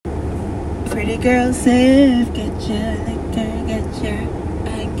Pretty girl sip, get your liquor,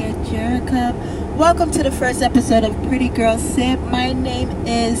 get your cup. Welcome to the first episode of Pretty Girl Sip. My name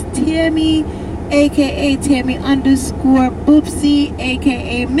is Tami, aka Tami _Boopsie,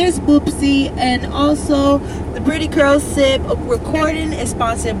 aka Miss Boopsie, and also the Pretty Girl Sip recording is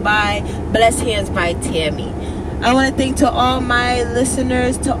sponsored by Blessed Hands by Tami. I want to thank to all my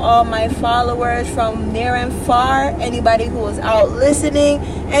listeners, to all my followers from near and far, anybody who is out listening,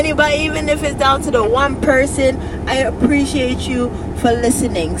 anybody, even if it's down to the one person, I appreciate you for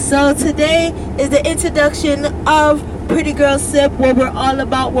listening. So today is the introduction of Pretty Girl Sip, what we're all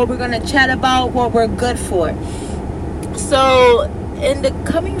about, what we're going to chat about, what we're good for. So in the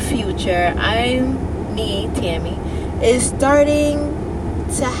coming future, Tami, is starting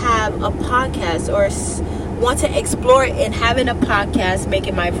to have a podcast or want to explore in having a podcast,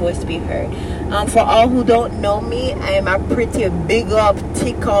 making my voice be heard. For all who don't know me, I am a pretty big up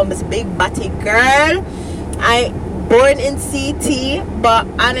Miss Big Body girl. I born in CT, but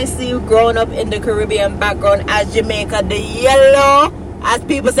honestly growing up in the Caribbean background as Jamaica, the yellow, as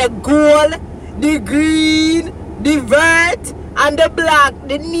people say, gold, the green, the red, and the black,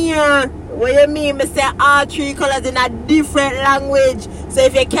 the near. What you mean? I say all three colors in a different language. So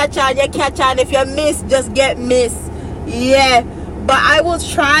if you catch on, you catch on. If you miss, just get miss. Yeah. But I will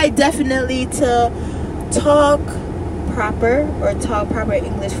try definitely to talk proper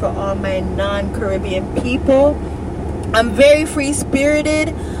English for all my non-Caribbean people. I'm very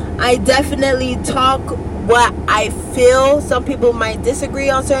free-spirited. I definitely talk what I feel. Some people might disagree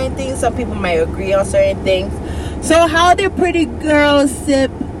on certain things. Some people might agree on certain things. So how did Pretty Girl Sip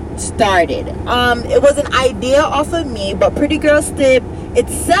started? It was an idea off of me, but Pretty Girl Sip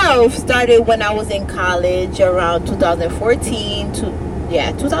itself started when I was in college around 2015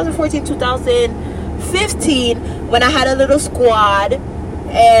 when I had a little squad,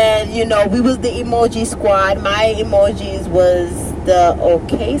 and we was the emoji squad. My emojis was the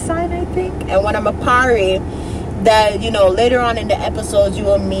okay sign, I think, and when I'm a party that later on in the episodes you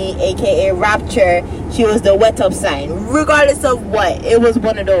will meet, aka Rapture, she was the wet up sign. Regardless of what, it was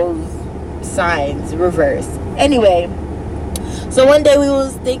one of those signs reverse. Anyway, so one day we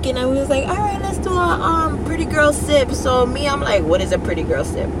was thinking and we was like, all right, let's do a Pretty Girl Sip. So me, I'm like, what is a Pretty Girl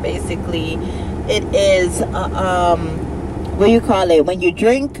Sip? Basically it is what you call it, when you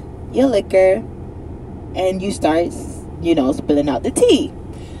drink your liquor and you start spilling out the tea.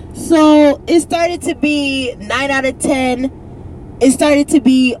 So it started to be 9 out of 10. It started to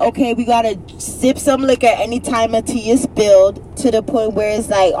be, okay, we gotta sip some liquor anytime a tea is spilled, to the point where it's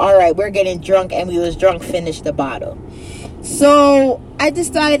like, all right, we're getting drunk, and we was drunk, finish the bottle. So I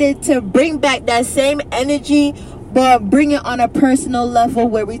decided to bring back that same energy, but bring it on a personal level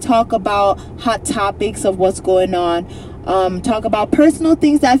where we talk about hot topics of what's going on. Talk about personal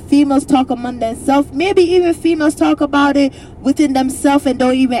things that females talk among themselves. Maybe even females talk about it within themselves and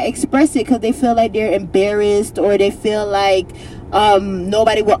don't even express it because they feel like they're embarrassed, or they feel like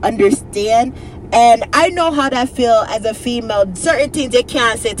nobody will understand. And I know how that feel as a female. Certain things they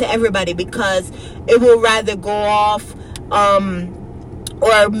can't say to everybody because it will rather go off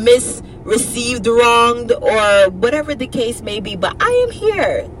or received wronged, or whatever the case may be. But I am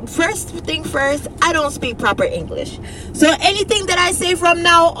here. First thing first, I don't speak proper English, so anything that I say from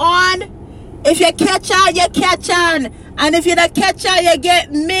now on, if you catch on, you catch on, and if you don't catch on, you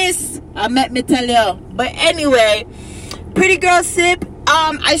get miss. Let me tell you. But anyway, Pretty Girl Sip,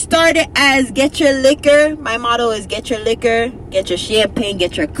 I started as get your liquor. My motto is get your liquor, get your champagne,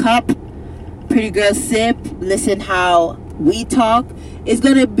 get your cup. Pretty Girl Sip, listen how we talk. It's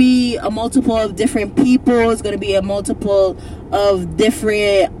going to be a multiple of different people. It's going to be a multiple of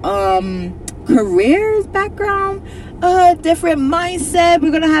different careers, background, different mindset.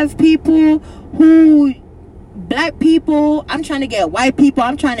 We're going to have people who, black people, I'm trying to get white people.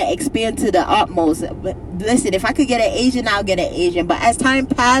 I'm trying to expand to the utmost. But listen, if I could get an Asian, I'll get an Asian. But as time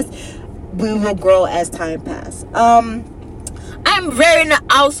passes, we will grow as time passes. I'm very an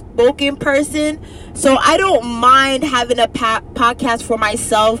outspoken person, so I don't mind having a podcast for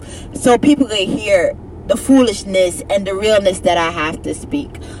myself so people can hear the foolishness and the realness that I have to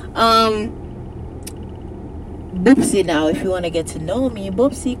speak. Boopsie, now, if you want to get to know me,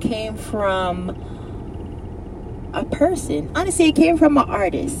 Boopsie came from a person. Honestly, it came from an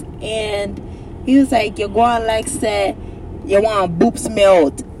artist. And he was like, you're going like say, you want to boops me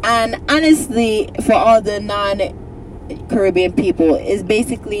out. And honestly, for all the non-Caribbean people, is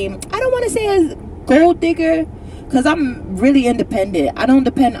basically, I don't want to say as gold digger, because I'm really independent. I don't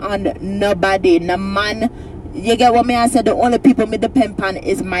depend on nobody, no man, You get what me? I said the only people me depend on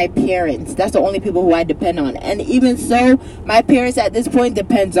is my parents. That's the only people who I depend on. And even so, my parents at this point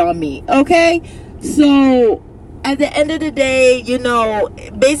depends on me. Okay? So, at the end of the day, you know,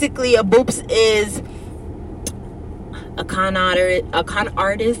 basically a boops is a con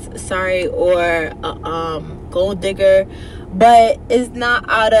artist, sorry, or a gold digger. But it's not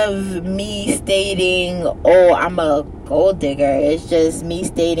out of me stating, oh, I'm a gold digger. It's just me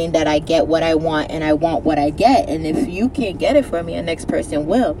stating that I get what I want and I want what I get. And if you can't get it for me, the next person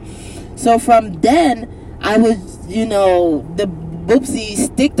will. So from then, I was, you know, the Boopsie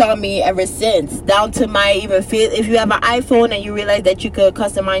sticked on me ever since. Down to my even feel. If you have an iPhone and you realize that you could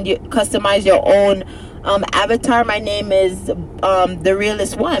customize your own avatar, my name is the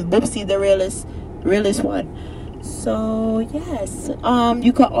realest one. Boopsie, the realest one. So yes,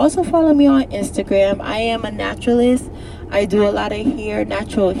 you can also follow me on Instagram. I am a naturalist. I do a lot of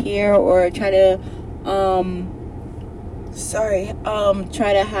natural hair, or try to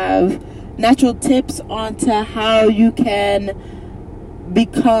try to have natural tips onto how you can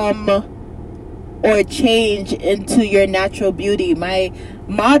become or change into your natural beauty. My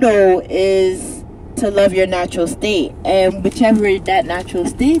motto is to love your natural state, and whichever that natural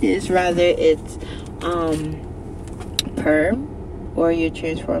state is, rather it's perm, or you're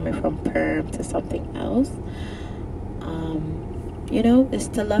transforming from perm to something else, you know, is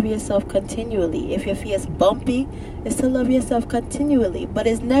to love yourself continually. If your face bumpy, it's to love yourself continually. But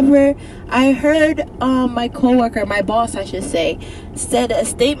it's never, I heard my coworker, my boss I should say, said a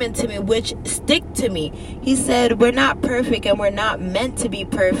statement to me which stick to me. He said, we're not perfect and we're not meant to be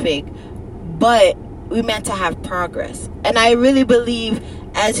perfect, but we meant to have progress. And I really believe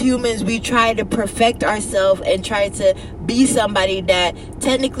as humans, we try to perfect ourselves and try to be somebody that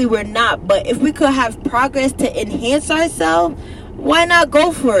technically we're not. But if we could have progress to enhance ourselves, why not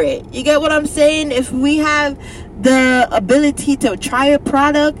go for it? You get what I'm saying? If we have the ability to try a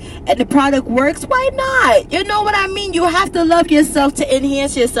product and the product works, why not? You know what I mean? You have to love yourself to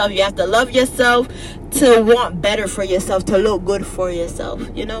enhance yourself. You have to love yourself to want better for yourself, to look good for yourself.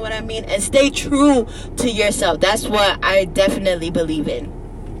 You know what I mean? And stay true to yourself. That's what I definitely believe in.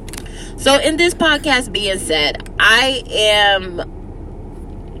 So in this podcast being said, I am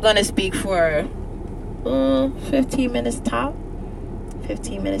going to speak for 15 minutes top.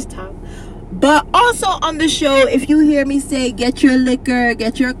 15 minutes top. But also on the show, if you hear me say get your liquor,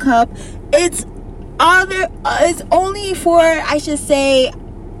 get your cup, it's only for, I should say,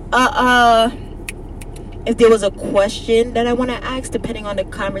 if there was a question that I want to ask, depending on the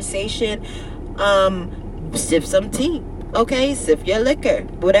conversation, sip some tea. Okay, sip your liquor.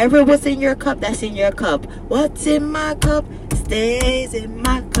 Whatever was in your cup, that's in your cup. What's in my cup stays in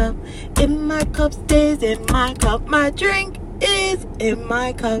my cup. In my cup stays in my cup. My drink is in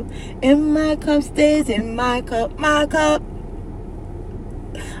my cup. In my cup stays in my cup. My cup.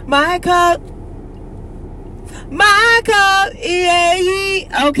 My cup. My cup.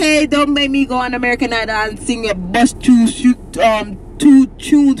 Yeah. Okay, don't make me go on American Idol and sing a bus two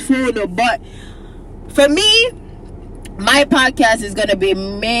tunes for the butt. For me, my podcast is going to be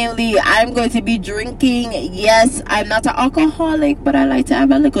mainly, I'm going to be drinking. Yes, I'm not an alcoholic, but I like to have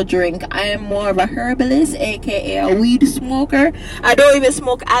a little drink. I am more of a herbalist, aka a weed smoker. I don't even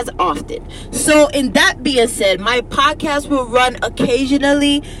smoke as often. So in that being said, my podcast will run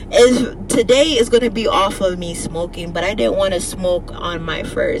occasionally. Today is going to be off of me smoking, but I didn't want to smoke on my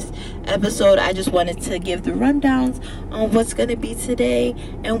first episode. I just wanted to give the rundowns on what's going to be today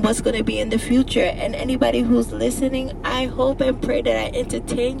and what's going to be in the future. And anybody who's listening, I hope and pray that I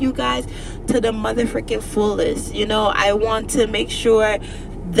entertain you guys to the motherfucking fullest. You know, I want to make sure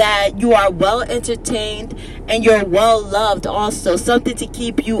that you are well entertained and you're well loved also. Something to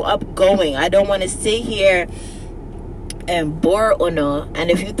keep you up going. I don't want to sit here and bore or no.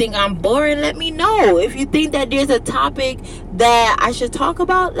 And if you think I'm boring, let me know. If you think that there's a topic that I should talk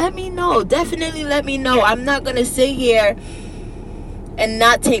about, let me know. Definitely let me know. I'm not going to sit here and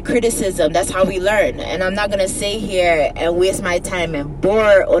not take criticism. That's how we learn. And I'm not going to sit here and waste my time and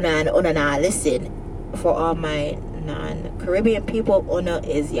bore or not. Listen, for all my non-Caribbean people, Ona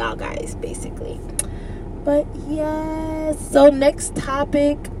is y'all guys, basically. But yes, so next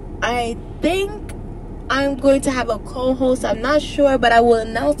topic, I think I'm going to have a co-host. I'm not sure, but I will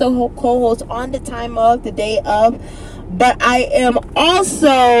announce the whole co-host on the time of, the day of. But I am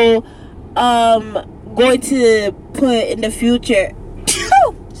also going to put in the future,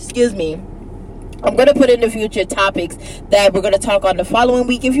 excuse me, I'm going to put in the future topics that we're going to talk on the following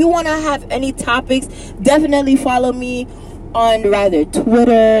week. If you want to have any topics, definitely follow me on rather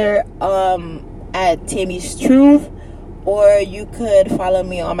Twitter at Tami's Truth, or you could follow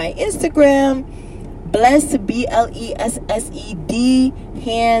me on my Instagram, Blessed, BLESSED,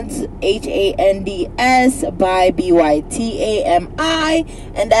 hands, HANDS, by BYTAMI,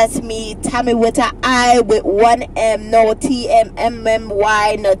 and that's me, Tami with a I with one M, no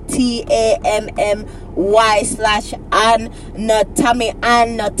TMMY, no TAMMY / no Tami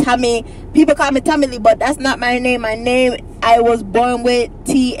and no Tami. People call me Tammy Lee, but that's not my name. My name I was born with,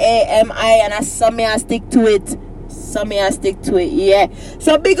 TAMI, and I stick to it. Yeah.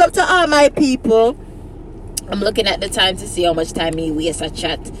 So big up to all my people. I'm looking at the time to see how much time we waste a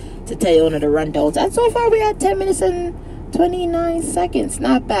chat to tell you one of the rundowns. And so far we had 10 minutes and 29 seconds.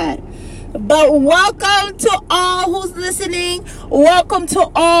 Not bad. But welcome to all who's listening. Welcome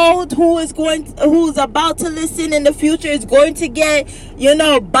to all who's about to listen in the future. Is going to get,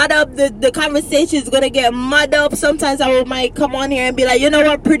 butt up. The conversation is going to get mud up. Sometimes I might come on here and be like, you know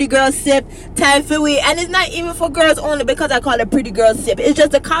what, pretty girl sip, time for we. And it's not even for girls only because I call it pretty girl sip. It's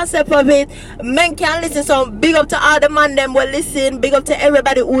just the concept of it. Men can listen. So big up to all the man them will listen. Big up to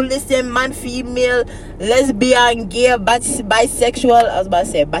everybody who listen. Man, female, lesbian, gay, bisexual. I was about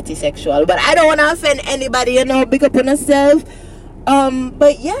to say bisexual, but I don't want to offend anybody, big up on yourself.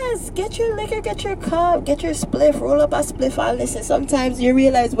 But yes, get your liquor, get your cup, get your spliff, roll up a spliff and listen. Sometimes you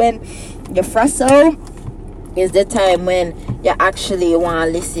realize when you're frustrated is the time when you actually want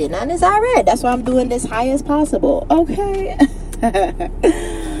to listen, and it's alright. That's why I'm doing this high as possible, okay?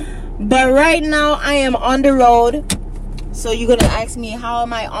 But right now I am on the road. So you're gonna ask me, how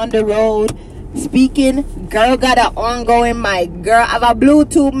am I on the road? Speaking, girl got an ongoing mic. Girl have a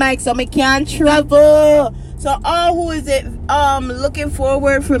Bluetooth mic, so me can't travel. So all who is it looking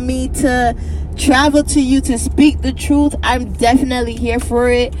forward for me to travel to you to speak the truth, I'm definitely here for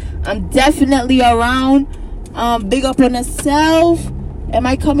it. I'm definitely around. Big up on yourself. Am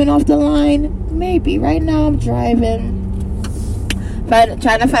I coming off the line? Maybe. Right now I'm driving.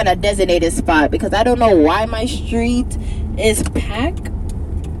 Trying to find a designated spot because I don't know why my street is packed.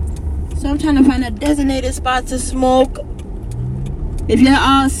 So I'm trying to find a designated spot to smoke. If you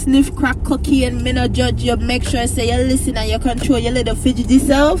all sniff crack cookie and me not judge you, make sure I say you listen and you control your little fidgety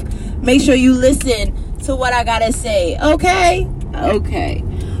self. Make sure you listen to what I gotta say. Okay? Okay.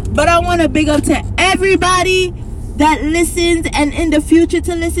 But I want to big up to everybody that listens, and in the future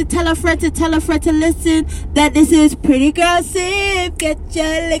to listen. Tell a friend to listen that this is Pretty Girl Sip. Get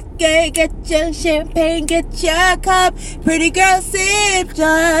your liquor, get your champagne, get your cup. Pretty Girl Sip,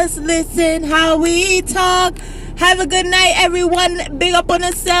 just listen how we talk. Have a good night, everyone. Big up on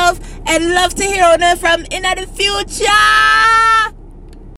yourself, and love to hear on her from in the future.